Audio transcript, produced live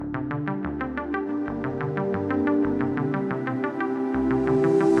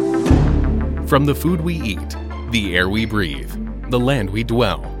From the food we eat, the air we breathe, the land we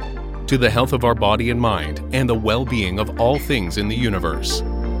dwell, to the health of our body and mind and the well-being of all things in the universe.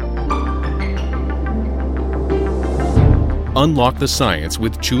 Unlock the science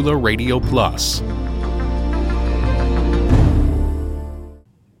with Chula Radio Plus.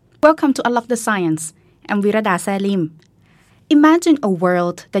 Welcome to Unlock the Science. I'm Virada Salim. Imagine a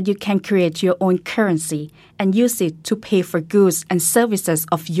world that you can create your own currency and use it to pay for goods and services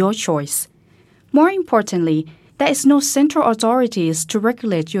of your choice. More importantly, there is no central authorities to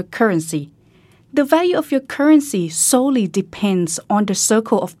regulate your currency. The value of your currency solely depends on the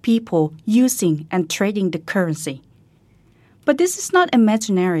circle of people using and trading the currency. But this is not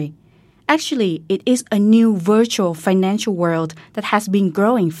imaginary. Actually, it is a new virtual financial world that has been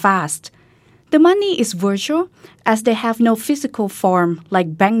growing fast. The money is virtual as they have no physical form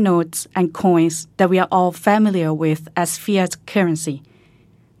like banknotes and coins that we are all familiar with as fiat currency.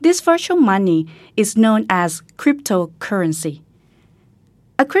 This virtual money is known as cryptocurrency.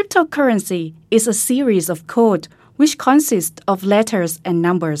 A cryptocurrency is a series of code which consists of letters and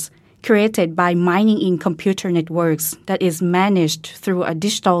numbers created by mining in computer networks that is managed through a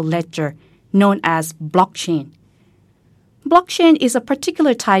digital ledger known as blockchain. Blockchain is a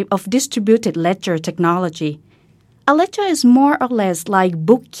particular type of distributed ledger technology. A ledger is more or less like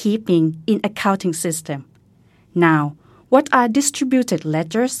bookkeeping in accounting system. Now, what are distributed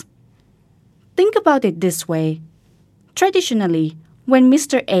ledgers? Think about it this way. Traditionally, when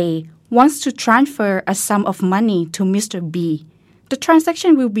Mr. A wants to transfer a sum of money to Mr. B, the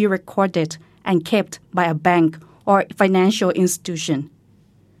transaction will be recorded and kept by a bank or financial institution.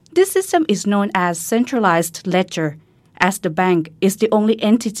 This system is known as centralized ledger, as the bank is the only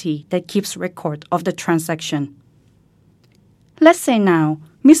entity that keeps record of the transaction. Let's say now,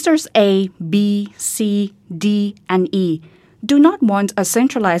 Mr. A, B, C, D, and E do not want a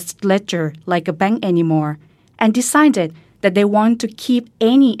centralized ledger like a bank anymore and decided that they want to keep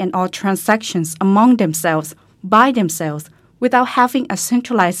any and all transactions among themselves, by themselves, without having a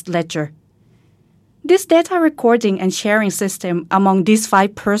centralized ledger. This data recording and sharing system among these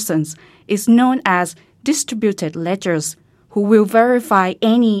 5 persons is known as distributed ledgers, who will verify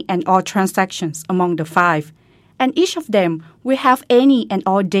any and all transactions among the 5, and each of them will have any and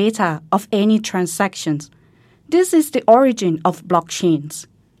all data of any transactions. This is the origin of blockchains.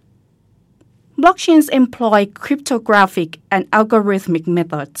 Blockchains employ cryptographic and algorithmic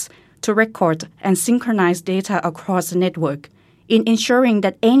methods to record and synchronize data across the network in ensuring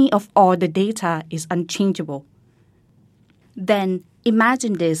that any of all the data is unchangeable. Then,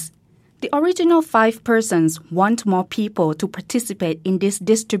 imagine this. The original 5 persons want more people to participate in this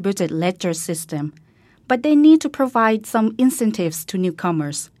distributed ledger system, but they need to provide some incentives to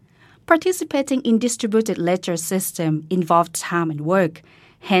newcomers. Participating in distributed ledger system involved time and work.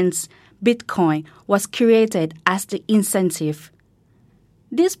 Hence, Bitcoin was created as the incentive.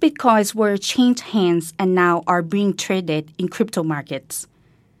 These Bitcoins were changed hands and now are being traded in crypto markets.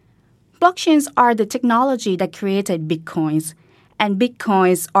 Blockchains are the technology that created Bitcoins, and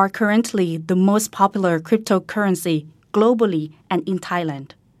Bitcoins are currently the most popular cryptocurrency globally and in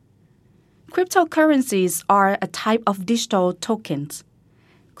Thailand. Cryptocurrencies are a type of digital tokens.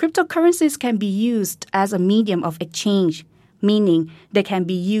 Cryptocurrencies can be used as a medium of exchange, meaning they can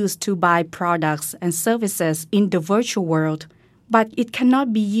be used to buy products and services in the virtual world, but it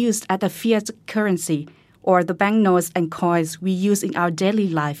cannot be used as a fiat currency or the banknotes and coins we use in our daily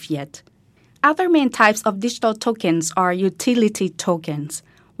life yet. Other main types of digital tokens are utility tokens,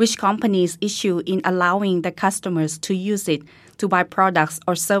 which companies issue in allowing the customers to use it to buy products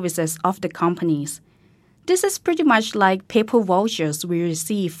or services of the companies. This is pretty much like paper vouchers we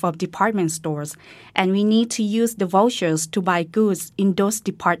receive from department stores, and we need to use the vouchers to buy goods in those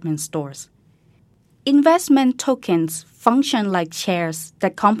department stores. Investment tokens function like shares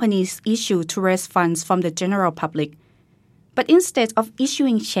that companies issue to raise funds from the general public. But instead of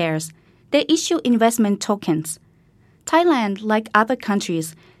issuing shares, they issue investment tokens. Thailand, like other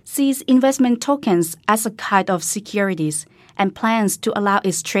countries, sees investment tokens as a kind of securities and plans to allow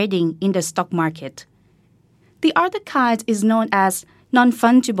its trading in the stock market. The other kind is known as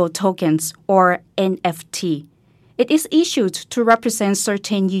non-fungible tokens, or NFT. It is issued to represent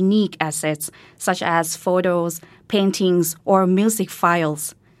certain unique assets, such as photos, paintings, or music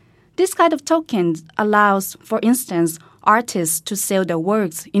files. This kind of token allows, for instance, artists to sell their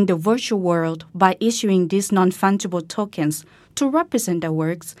works in the virtual world by issuing these non-fungible tokens to represent their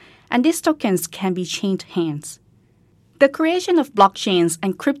works, and these tokens can be changed hands. The creation of blockchains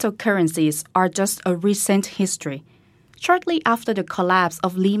and cryptocurrencies are just a recent history. Shortly after the collapse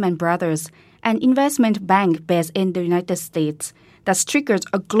of Lehman Brothers, an investment bank based in the United States, that triggered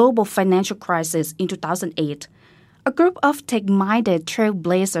a global financial crisis in 2008. A group of tech-minded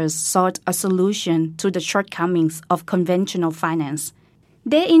trailblazers sought a solution to the shortcomings of conventional finance.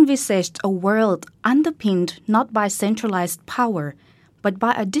 They envisaged a world underpinned not by centralized power, but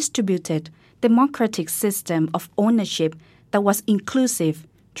by a distributed, democratic system of ownership that was inclusive,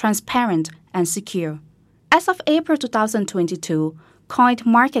 transparent, and secure. As of April 2022,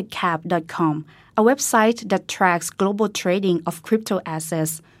 CoinMarketCap.com, a website that tracks global trading of crypto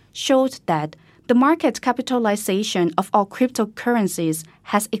assets, showed that the market capitalization of all cryptocurrencies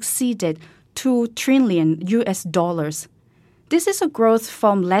has exceeded $2 trillion. This is a growth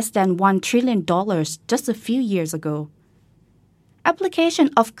from less than $1 trillion just a few years ago. Application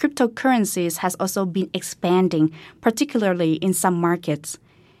of cryptocurrencies has also been expanding, particularly in some markets.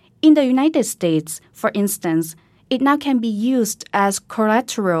 In the United States, for instance, it now can be used as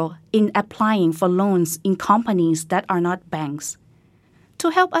collateral in applying for loans in companies that are not banks. To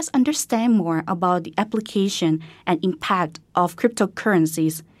help us understand more about the application and impact of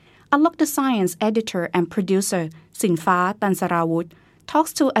cryptocurrencies, Unlock the Science editor and producer Sinfa Tansarawut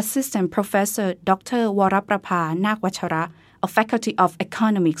talks to Assistant Professor Dr. Waraprapha Nakwachara of Faculty of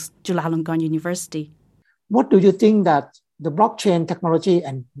Economics, Chulalongkorn University. What do you think that the blockchain technology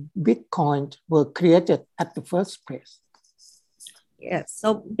and Bitcoin were created at the first place? Yes.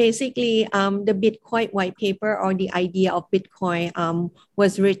 So basically, the Bitcoin white paper or the idea of Bitcoin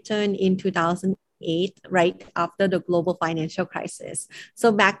was written in 2008, right after the global financial crisis.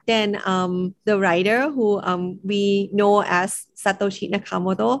 So back then, the writer who we know as Satoshi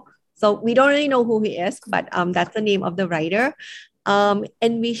Nakamoto, so we don't really know who he is, but that's the name of the writer,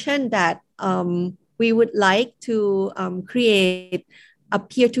 envisioned that we would like to create a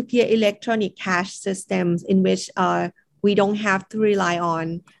peer-to-peer electronic cash systems in which we don't have to rely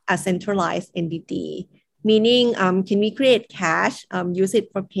on a centralized entity. Meaning, can we create cash, use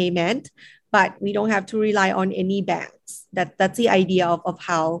it for payment, but we don't have to rely on any banks. That's the idea of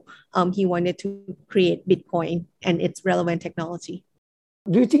how he wanted to create Bitcoin and its relevant technology.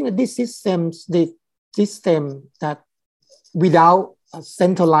 Do you think that this the system that without a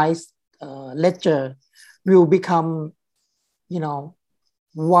centralized ledger will become,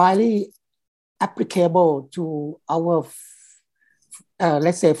 widely applicable to our,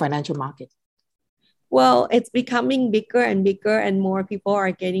 let's say, financial market? Well, it's becoming bigger and bigger and more people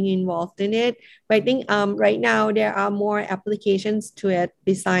are getting involved in it. But I think right now there are more applications to it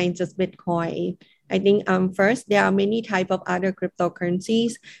besides just Bitcoin. I think first, there are many type of other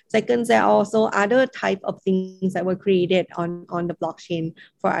cryptocurrencies. Second, there are also other type of things that were created on the blockchain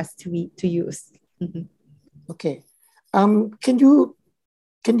for us to use. Mm-hmm. Okay. Can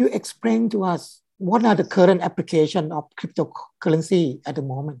you explain to us what are the current application of cryptocurrency at the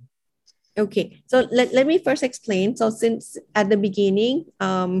moment? Okay, so let me first explain. So since at the beginning,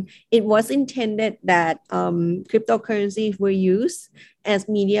 it was intended that cryptocurrencies were used as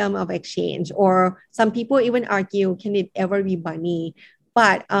medium of exchange, or some people even argue, can it ever be money?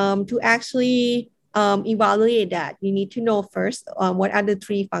 But to actually evaluate that, you need to know first what are the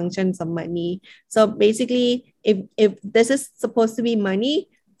three functions of money. So basically, if this is supposed to be money,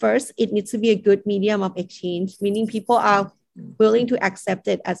 first, it needs to be a good medium of exchange, meaning people are willing to accept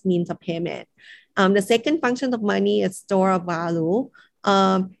it as means of payment. The second function of money is store of value.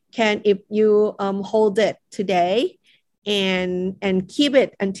 If you hold it today and keep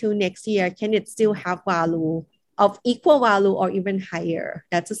it until next year, can it still have value of equal value or even higher?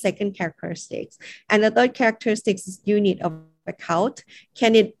 That's the second characteristic. And the third characteristic is unit of account.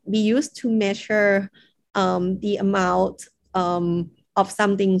 Can it be used to measure the amount of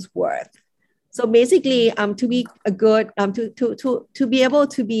something's worth? So basically, to be a good, to be able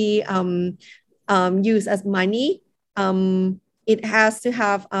to be used as money, it has to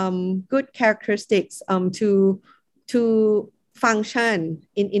have good characteristics to function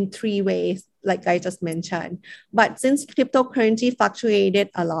in three ways, like I just mentioned. But since cryptocurrency fluctuated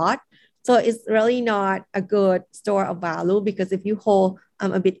a lot, so it's really not a good store of value, because if you hold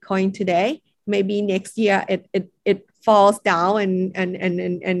a Bitcoin today, maybe next year it falls down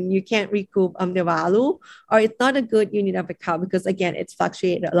and you can't recoup the value, or it's not a good unit of account because again it's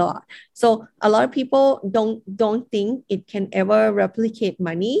fluctuated a lot. So a lot of people don't think it can ever replicate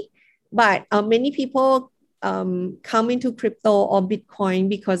money, but many people come into crypto or Bitcoin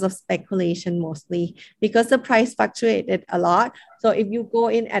because of speculation, mostly because the price fluctuated a lot. So if you go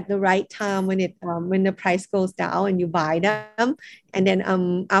in at the right time when the price goes down and you buy them, and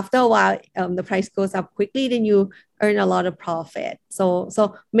then after a while the price goes up quickly, then you earn a lot of profit. So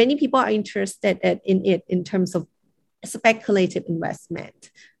many people are interested in it in terms of speculative investment.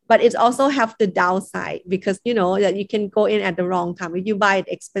 but it also have the downside because that you can go in at the wrong time. If you buy it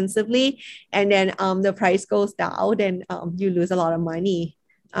expensively and then the price goes down, then you lose a lot of money.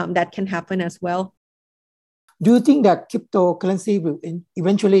 That can happen as well. Do you think that cryptocurrency will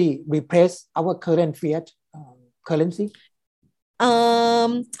eventually replace our current fiat currency?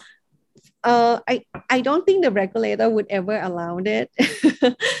 I don't think the regulator would ever allow it.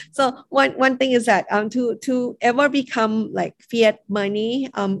 So one thing is that to ever become like fiat money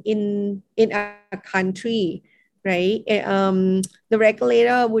in a country, right? The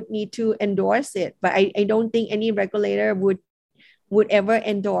regulator would need to endorse it, but I don't think any regulator would ever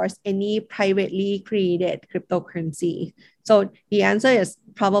endorse any privately created cryptocurrency. So the answer is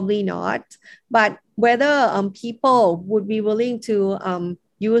probably not. But whether people would be willing to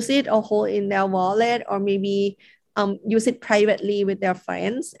use it or hold in their wallet or maybe use it privately with their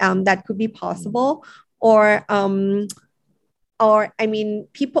friends, that could be possible. Or I mean,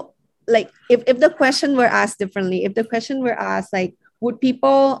 people like if the question were asked differently, if the question were asked like, would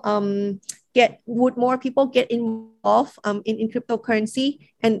more people get involved in cryptocurrency?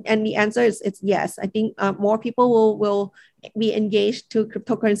 And the answer is it's yes. I think more people will be engaged to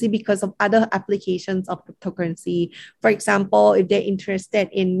cryptocurrency because of other applications of cryptocurrency. For example, if they're interested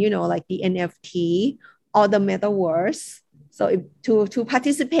in, like the NFT or the metaverse. So to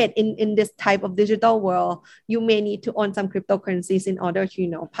participate in this type of digital world, you may need to own some cryptocurrencies in order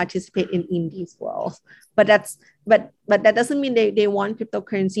to, participate in these worlds. But that doesn't mean they want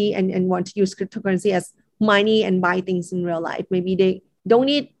cryptocurrency and want to use cryptocurrency as money and buy things in real life. Maybe they don't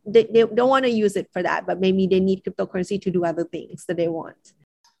want to use it for that, but maybe they need cryptocurrency to do other things that they want.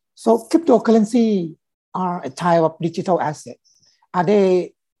 So cryptocurrency are a type of digital asset. Are there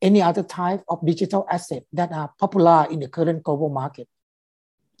any other type of digital asset that are popular in the current global market?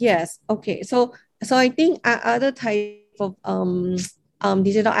 Yes. Okay. So I think other type of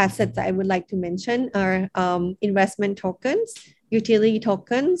digital assets that I would like to mention are investment tokens, utility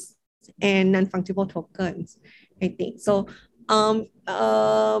tokens, and non-fungible tokens, I think. So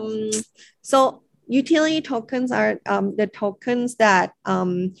so utility tokens are the tokens that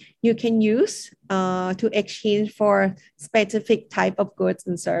you can use to exchange for specific type of goods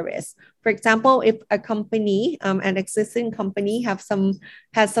and service. For example, if a company, an existing company has some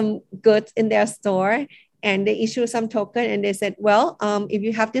goods in their store and they issue some token and they said, well, if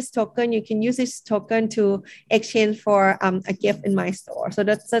you have this token, you can use this token to exchange for a gift in my store. So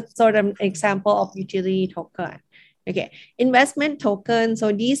that's sort of an example of utility token. Okay, investment tokens.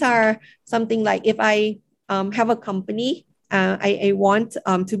 So these are something like if I have a company, I want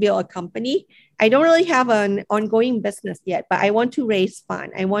to build a company. I don't really have an ongoing business yet, but I want to raise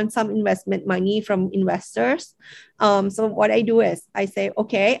fund. I want some investment money from investors. So what I do is I say,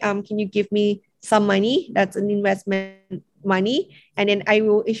 okay, can you give me some money? That's an investment money. And then I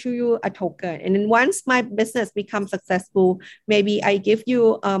will issue you a token. And then once my business becomes successful, maybe I give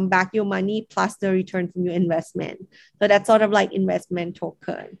you back your money plus the return from your investment. So that's sort of like investment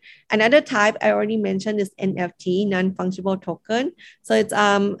token. Another type I already mentioned is NFT, non-fungible token. So it's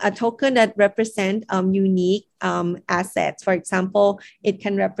a token that represents unique assets. For example, it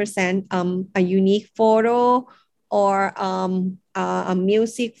can represent a unique photo or a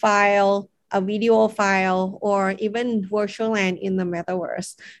music file, a video file, or even virtual land in the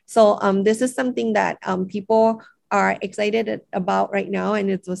metaverse. So this is something that people are excited about right now,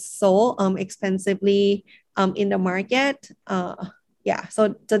 and it was sold expensively in the market. So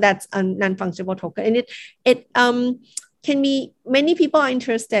that's a non-fungible token, and it can be, many people are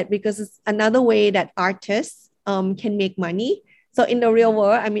interested because it's another way that artists can make money. So in the real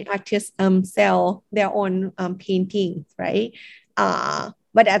world, I mean, artists sell their own paintings, right?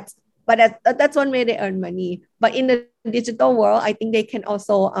 But that's one way they earn money. But in the digital world, I think they can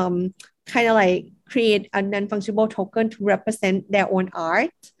also kind of like create a non-fungible token to represent their own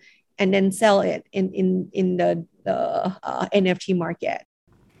art and then sell it in the NFT market.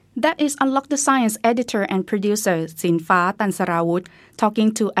 That is Unlock the Science editor and producer Sinfa Tansarawut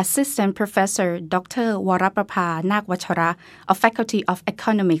talking to Assistant Professor Dr. Waraprapha Nakwachara of Faculty of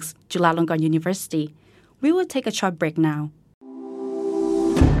Economics, Chulalongkorn University. We will take a short break now.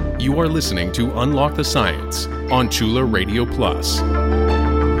 You are listening to Unlock the Science on Chula Radio Plus.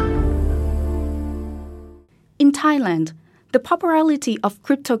 In Thailand, the popularity of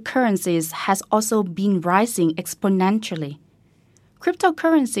cryptocurrencies has also been rising exponentially.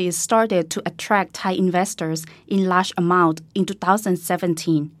 Cryptocurrencies started to attract Thai investors in large amount in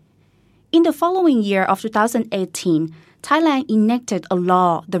 2017. In the following year of 2018, Thailand enacted a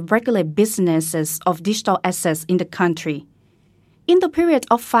law that regulates businesses of digital assets in the country. In the period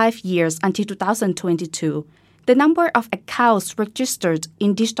of 5 years until 2022, The number of accounts registered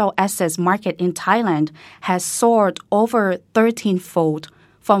in digital assets market in Thailand has soared over 13-fold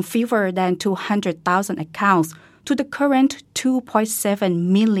from fewer than 200,000 accounts to the current 2.7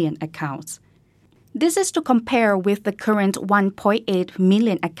 million accounts. This is to compare with the current 1.8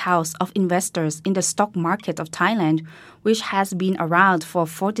 million accounts of investors in the stock market of Thailand, which has been around for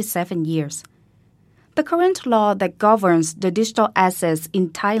 47 years. The current law that governs the digital assets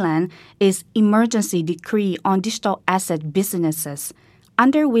in Thailand is Emergency Decree on Digital Asset Businesses,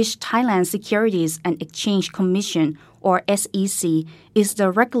 under which Thailand Securities and Exchange Commission, or SEC, is the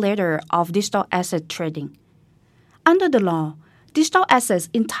regulator of digital asset trading. Under the law, digital assets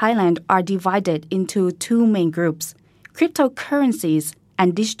in Thailand are divided into two main groups, cryptocurrencies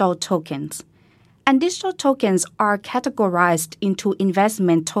and digital tokens. And digital tokens are categorized into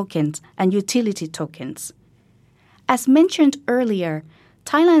investment tokens and utility tokens. As mentioned earlier,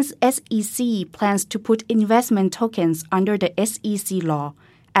 Thailand's SEC plans to put investment tokens under the SEC law,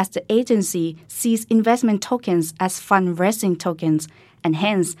 as the agency sees investment tokens as fundraising tokens and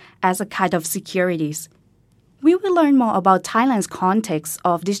hence as a kind of securities. We will learn more about Thailand's context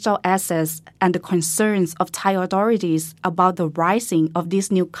of digital assets and the concerns of Thai authorities about the rising of these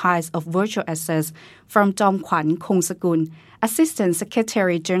new kinds of virtual assets from Jomkwan Kongsakul, Assistant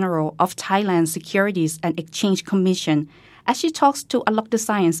Secretary General of Thailand Securities and Exchange Commission, as she talks to Unlock the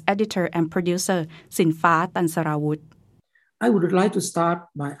Science editor and producer Sinfa Tansarawut. I would like to start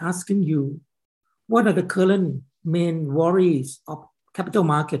by asking you, what are the current main worries of capital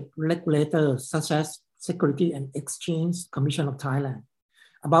market regulators such as Security and Exchange Commission of Thailand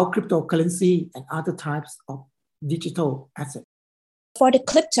about cryptocurrency and other types of digital assets? For the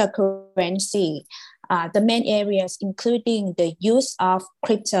cryptocurrency, the main areas including the use of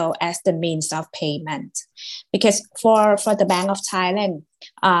crypto as the means of payment. Because for the Bank of Thailand,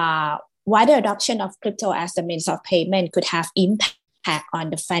 wider adoption of crypto as the means of payment could have impact on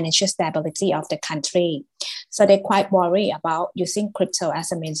the financial stability of the country. So they're quite worried about using crypto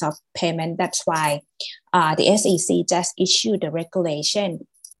as a means of payment. That's why the SEC just issued a regulation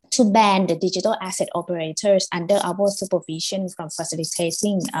to ban the digital asset operators under our supervision from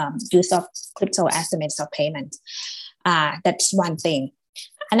facilitating use of crypto as a means of payment. That's one thing.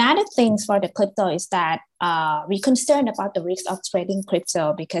 Another thing for the crypto is that we're concerned about the risk of trading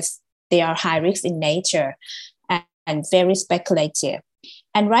crypto because they are high risk in nature and very speculative.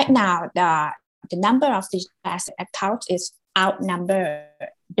 And right now, the number of digital asset accounts is outnumber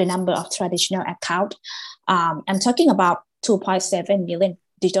the number of traditional accounts. I'm talking about 2.7 million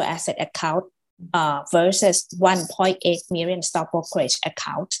digital asset account versus 1.8 million stock brokerage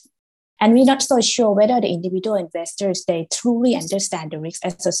accounts. And we're not so sure whether the individual investors, they truly understand the risks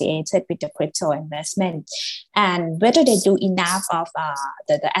associated with the crypto investment and whether they do enough of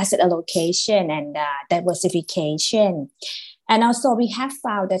the asset allocation and diversification. And also we have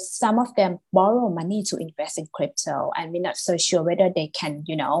found that some of them borrow money to invest in crypto, and we're not so sure whether they can,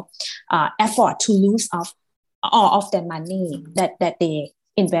 afford to lose all of their money that they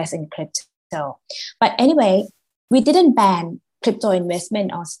invest in crypto. But anyway, we didn't ban crypto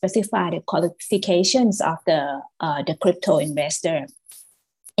investment or specify the qualifications of the crypto investor.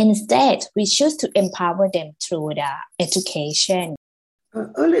 Instead, we choose to empower them through the education.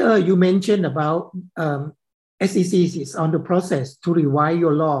 Earlier, you mentioned about SEC is on the process to revise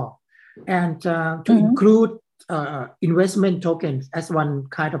your law and to include investment tokens as one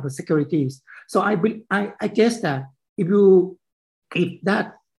kind of a securities. So I guess that if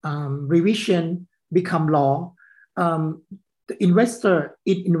that revision become law, the investor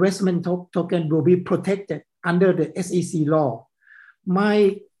in investment token will be protected under the SEC law.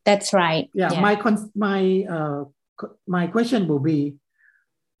 That's right. Yeah. My question will be,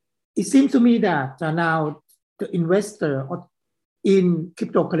 it seems to me that now the investor in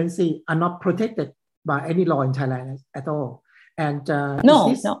cryptocurrency are not protected by any law in Thailand at all. And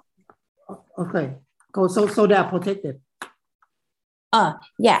no. Okay. So they are protected.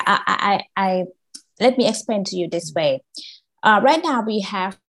 Yeah. I let me explain to you this way. Right now we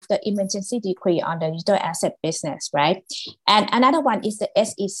have the emergency decree on the digital asset business, right? And another one is the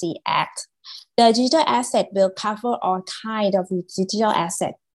SEC Act. The digital asset will cover all kinds of digital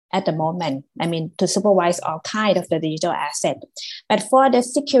asset at the moment. I mean, to supervise all kinds of the digital asset. But for the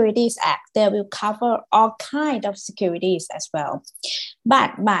Securities Act, they will cover all kinds of securities as well.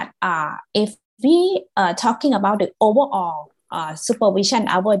 But if we are talking about the overall supervision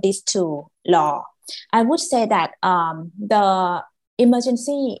over these two laws, I would say that the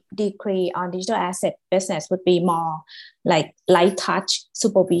emergency decree on digital asset business would be more like light touch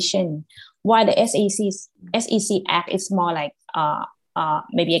supervision, while the SEC Act is more like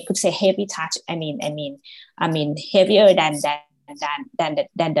maybe I could say heavy touch. I mean heavier than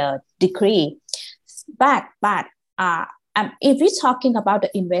the decree. But if we're talking about the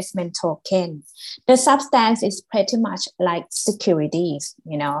investment token, the substance is pretty much like securities,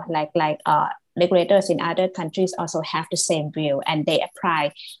 regulators in other countries also have the same view, and they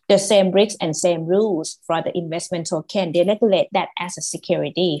apply the same risks and same rules for the investment token. They regulate that as a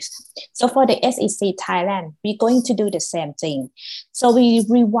securities. So for the SEC Thailand, we're going to do the same thing. So we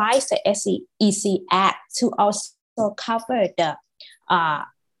revise the SEC Act to also cover the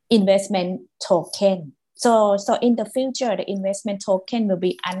investment token. So in the future, the investment token will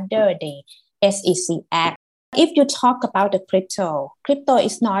be under the SEC Act. If you talk about the crypto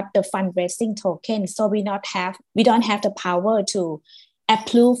is not the fundraising token, so we don't have the power to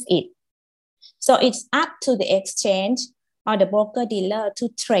approve it. So it's up to the exchange or the broker dealer to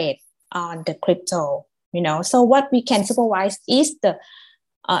trade on the crypto. So what we can supervise is the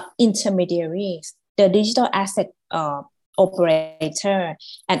intermediaries, the digital asset operator,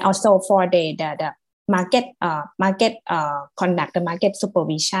 and also for the market conduct, the market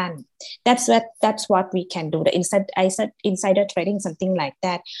supervision. That's what we can do, the insider trading, something like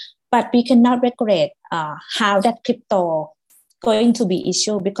that. But we cannot regulate how that crypto going to be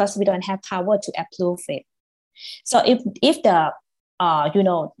issued because we don't have power to approve it. So if the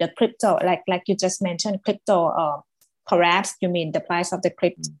the crypto, like you just mentioned, crypto collapse, you mean the price of the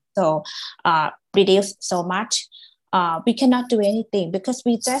crypto reduced so much, we cannot do anything because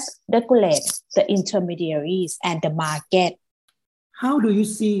we just regulate the intermediaries and the market. How do you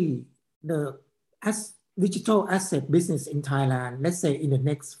see the digital asset business in Thailand, let's say in the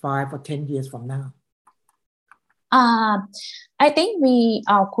next 5 or 10 years from now? I think we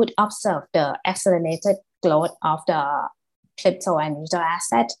could observe the accelerated growth of the crypto and digital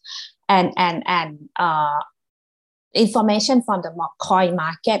asset, and information from the coin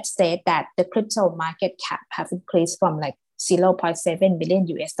market said that the crypto market cap have increased from like $0.7 billion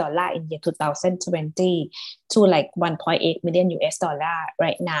in year 2020 to like $1.8 million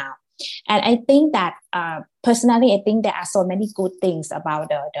right now. And I think that personally, I think there are so many good things about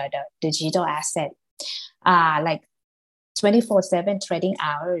the digital asset, like 24/7 trading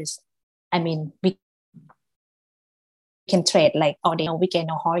hours. I mean, we can trade like all day, no weekend,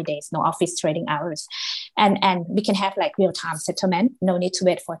 no holidays, no office trading hours, and we can have like real-time settlement, no need to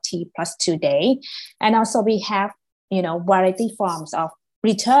wait for T+2 day. And also we have variety forms of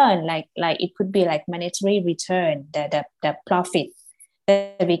return, like it could be like monetary return, the profit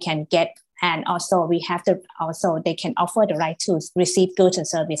that we can get. And also they can offer the right to receive goods and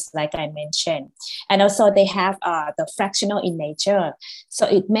service, like I mentioned. And also they have the fractional in nature, so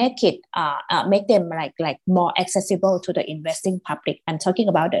it make them like more accessible to the investing public. I'm talking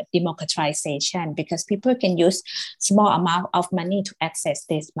about the democratization, because people can use small amount of money to access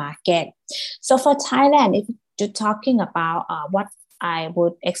this market. So for Thailand, if you're talking about what I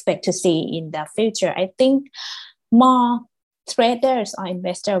would expect to see in the future, I think more traders or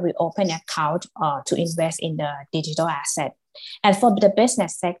investors will open account to invest in the digital asset. And for the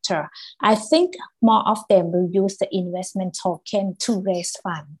business sector, I think more of them will use the investment token to raise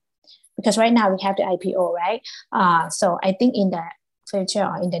funds, because right now we have the IPO, right? So I think in the future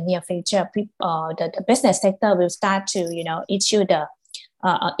or in the near future, the business sector will start to issue the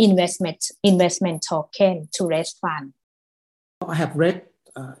investment token to raise funds. I have read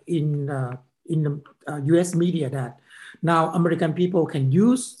in the US media that now American people can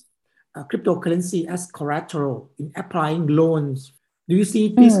use cryptocurrency as collateral in applying loans. Do you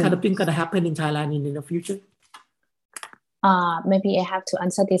see this kind of thing going to happen in Thailand in the future? Maybe I have to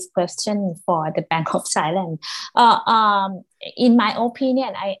answer this question for the Bank of Thailand. In my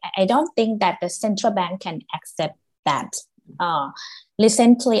opinion, I don't think that the central bank can accept that.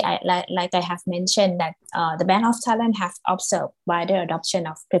 Recently, like I have mentioned, that the Bank of Thailand have observed wider adoption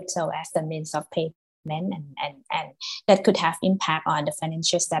of crypto as the means of payment, and that could have impact on the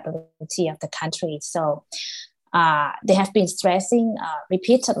financial stability of the country. So they have been stressing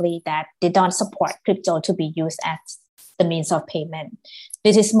repeatedly that they don't support crypto to be used as the means of payment.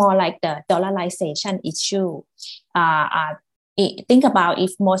 This is more like the dollarization issue. Think about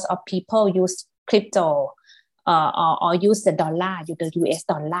if most of people use crypto or use the dollar, the US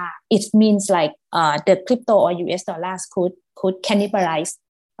dollar, it means like the crypto or US dollars could cannibalize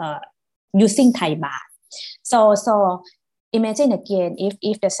using Thai baht. So imagine again,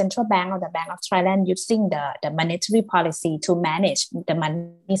 if the central bank or the Bank of Thailand using the monetary policy to manage the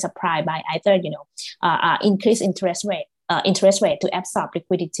money supply by either increase interest rate to absorb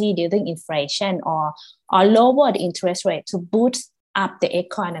liquidity during inflation, or lower the interest rate to boost up the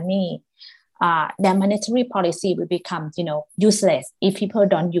economy. their monetary policy will become, useless if people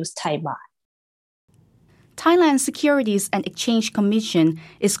don't use Thai baht. Thailand's Securities and Exchange Commission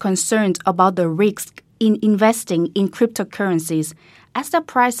is concerned about the risk in investing in cryptocurrencies as the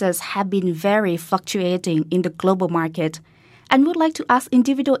prices have been very fluctuating in the global market, and would like to ask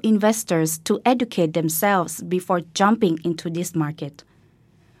individual investors to educate themselves before jumping into this market.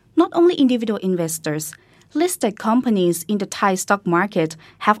 Not only individual investors, listed companies in the Thai stock market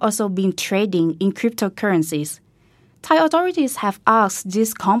have also been trading in cryptocurrencies. Thai authorities have asked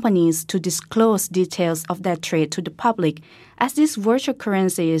these companies to disclose details of their trade to the public, as these virtual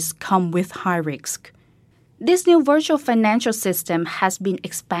currencies come with high risk. This new virtual financial system has been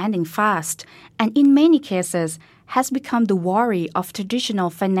expanding fast and in many cases has become the worry of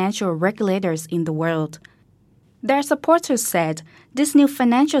traditional financial regulators in the world. Their supporters said this new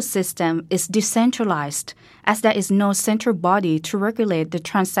financial system is decentralized, as there is no central body to regulate the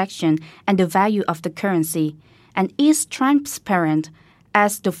transaction and the value of the currency, and is transparent,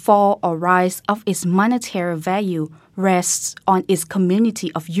 as the fall or rise of its monetary value rests on its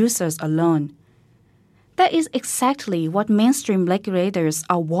community of users alone. That is exactly what mainstream regulators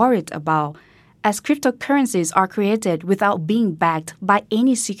are worried about, as cryptocurrencies are created without being backed by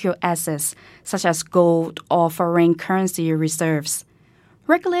any secure assets, such as gold or foreign currency reserves.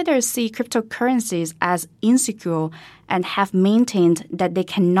 Regulators see cryptocurrencies as insecure and have maintained that they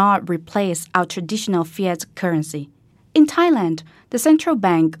cannot replace our traditional fiat currency. In Thailand, the Central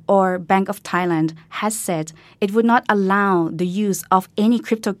Bank or Bank of Thailand has said it would not allow the use of any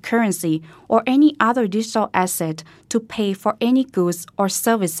cryptocurrency or any other digital asset to pay for any goods or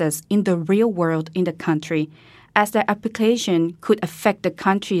services in the real world in the country, as their application could affect the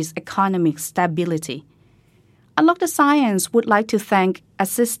country's economic stability. Unlock the Science would like to thank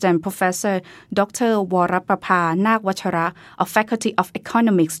Assistant Professor Dr. Waraprapha Nakwachara of Faculty of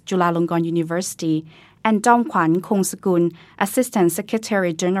Economics, Chulalongkorn University, and Jomkwan Kongsakul, Assistant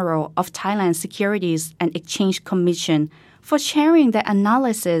Secretary General of Thailand Securities and Exchange Commission, for sharing their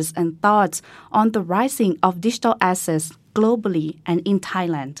analysis and thoughts on the rising of digital assets globally and in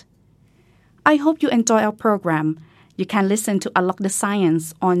Thailand. I hope you enjoy our program. You can listen to Unlock the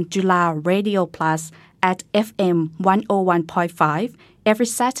Science on Jula Radio Plus at FM 101.5 every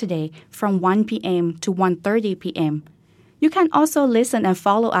Saturday from 1 p.m. to 1:30 p.m. You can also listen and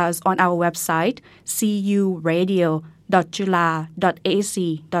follow us on our website,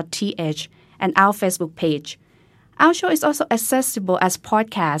 curadio.jula.ac.th, and our Facebook page. Our show is also accessible as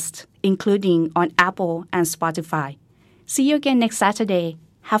podcast, including on Apple and Spotify. See you again next Saturday.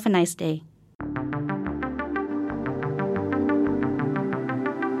 Have a nice day.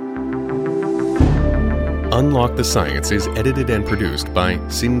 Unlock the Science is edited and produced by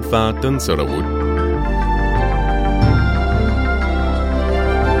Sinfa Dunsarawut